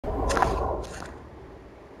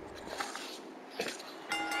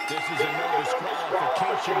This is a no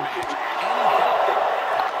disqualification match.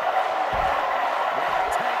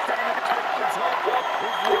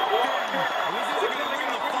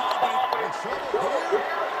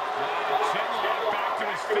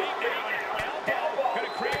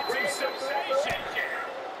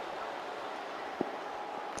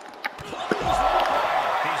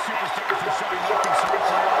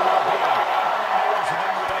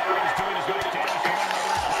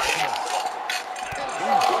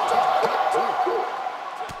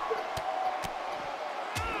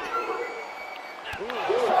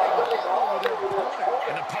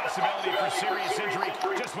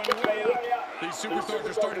 Superstars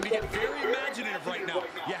are starting to get very imaginative right now.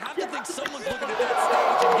 You have to think someone's looking at that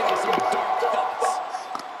stage and getting some dark thoughts.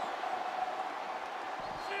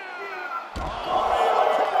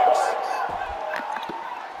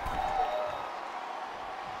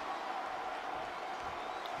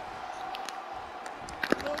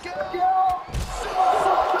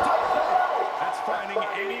 That's finding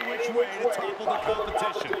any which way to topple the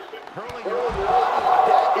competition. Hurling your own body like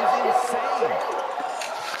that is insane.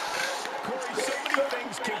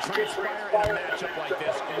 Things can transpire in a matchup like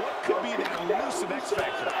this. What could be that elusive X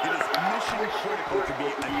factor? It is mission critical to be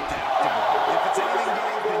adaptable. If it's anything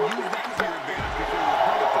gained, then use that to your advantage before your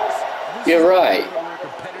opponent does. You're right. A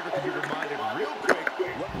competitor can be reminded real quick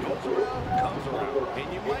what goes around comes around. And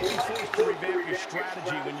you might be forced to revamp your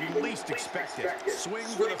strategy when you least expect it. Swing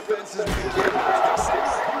for the fences with the gymnastics.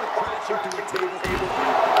 Send your opponent crashing through a table.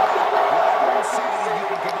 Whatever insanity you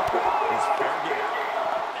can come up with is fair game.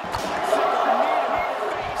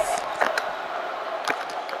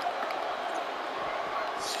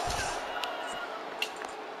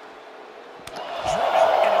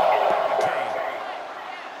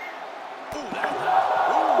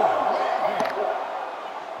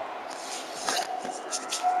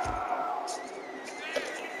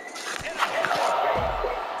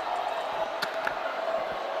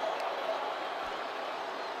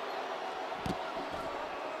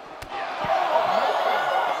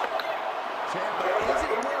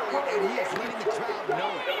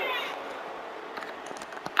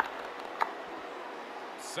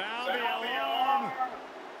 Sound the alarm.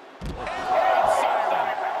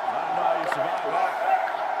 Silent. I don't know how you survive that.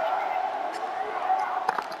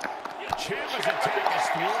 Ciampa's attack is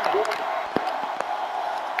through.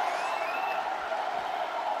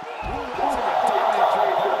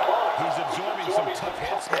 He's absorbing some tough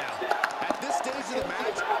hits now. At this stage of the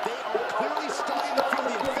match, they are clearly starting to feel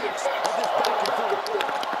the effects of this back and forth.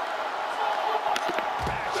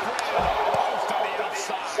 Back straight in the post on the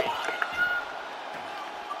outside.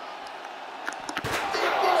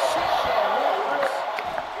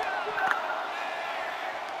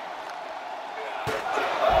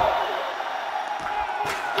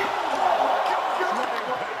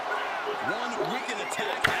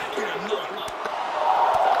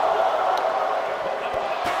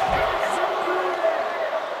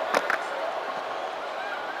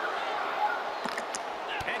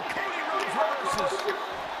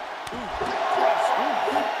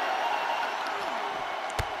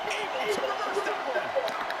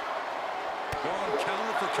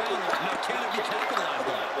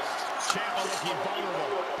 Ciampa looking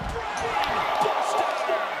vulnerable.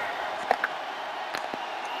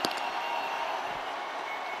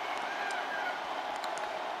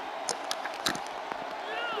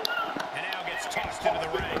 And now gets tossed into the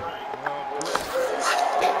ring.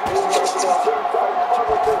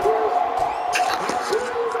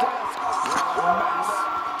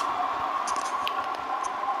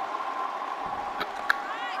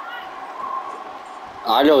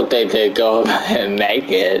 I don't think they're going to make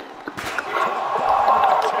it.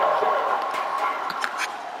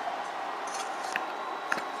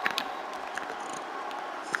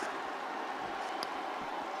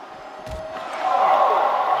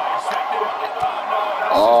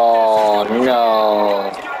 Oh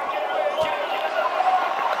no.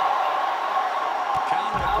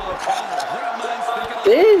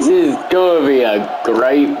 This is going to be a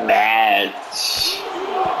great match.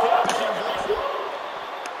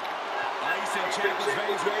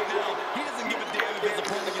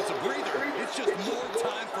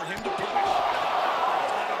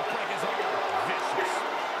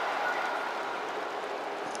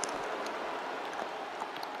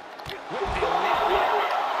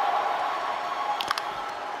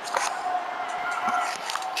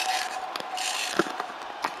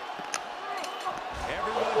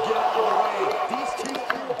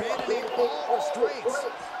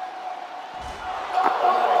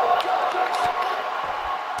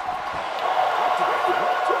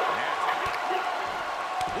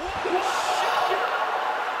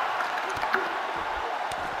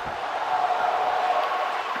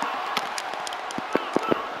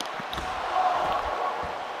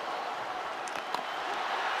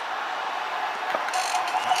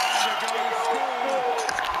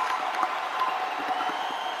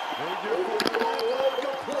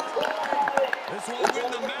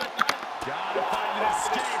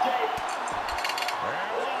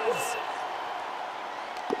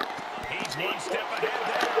 One step ahead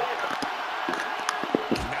there.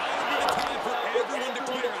 Now would be the time for everyone to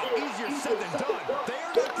clear out. Easier said than done. They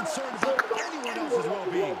are not concerned about anyone else's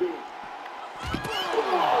well-being.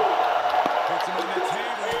 Puts him on the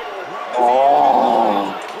table.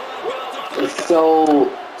 Oh, it's so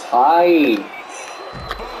tight.